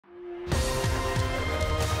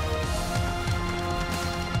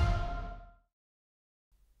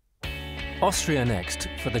Austria next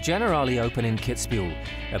for the Generali Open in Kitzbuhel,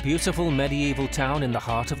 a beautiful medieval town in the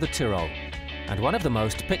heart of the Tyrol, and one of the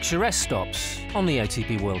most picturesque stops on the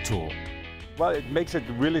ATP World Tour. Well, it makes it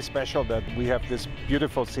really special that we have this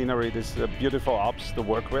beautiful scenery, this beautiful Alps to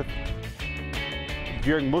work with.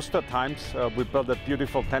 During Muster times, we built a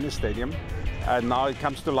beautiful tennis stadium, and now it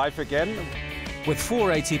comes to life again. With 4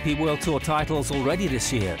 ATP World Tour titles already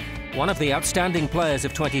this year, one of the outstanding players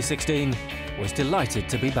of 2016 was delighted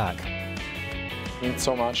to be back. It means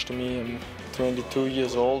so much to me. I'm 22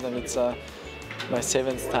 years old and it's my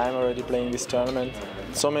 7th time already playing this tournament.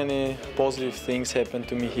 So many positive things happened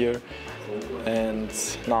to me here, and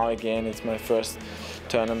now again it's my first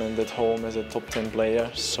tournament at home as a top 10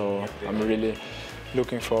 player, so I'm really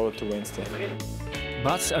looking forward to Wednesday.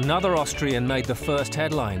 But another Austrian made the first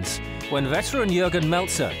headlines when veteran Jurgen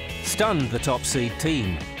Melzer stunned the top seed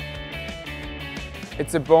Thiem.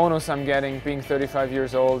 It's a bonus I'm getting being 35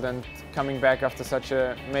 years old and coming back after such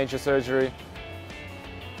a major surgery.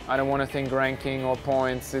 I don't want to think ranking or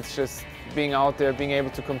points, it's just being out there, being able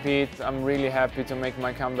to compete. I'm really happy to make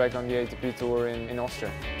my comeback on the ATP Tour in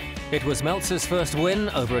Austria. It was Melzer's first win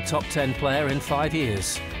over a top 10 player in 5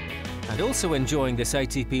 years. And also enjoying this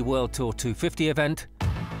ATP World Tour 250 event,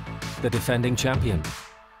 the defending champion.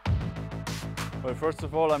 Well, first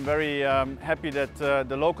of all, I'm very happy that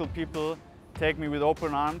the local people take me with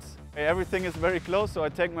open arms. Everything is very close, so I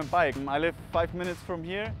take my bike. I live 5 minutes from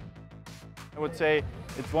here. I would say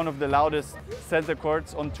it's one of the loudest center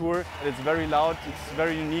courts on tour. It's very loud, it's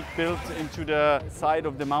very unique, built into the side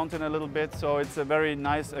of the mountain a little bit, so it's a very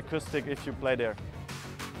nice acoustic if you play there.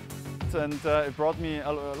 And it brought me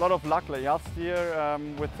a lot of luck like last year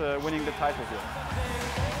with winning the title here.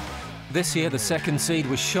 This year the second seed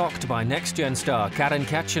was shocked by next-gen star Karen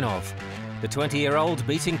Khachanov, the 20-year-old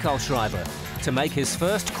beating Kohlschreiber to make his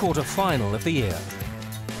first quarter-final of the year.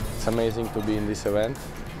 It's amazing to be in this event.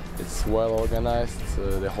 It's well organized,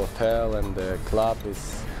 the hotel and the club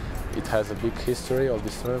it has a big history of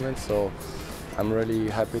this tournament, so I'm really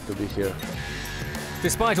happy to be here.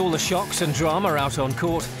 Despite all the shocks and drama out on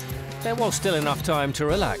court, there was still enough time to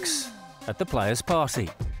relax at the players' party,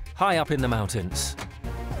 high up in the mountains.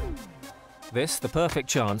 This the perfect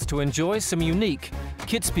chance to enjoy some unique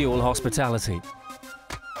Kitzbuhel hospitality.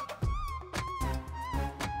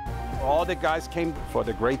 All the guys came for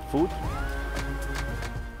the great food.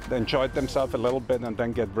 They enjoyed themselves a little bit and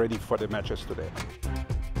then get ready for the matches today.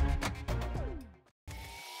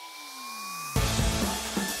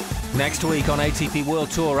 Next week on ATP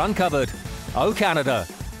World Tour Uncovered, Oh Canada,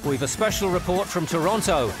 we've a special report from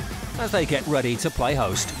Toronto as they get ready to play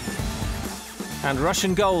host. And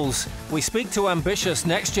Russian goals, we speak to ambitious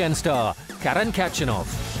next-gen star Karen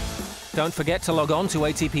Khachanov. Don't forget to log on to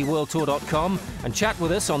atpworldtour.com and chat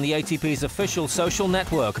with us on the ATP's official social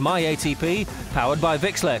network, MyATP, powered by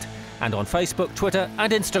Vixlet, and on Facebook, Twitter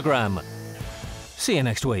and Instagram. See you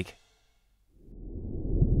next week.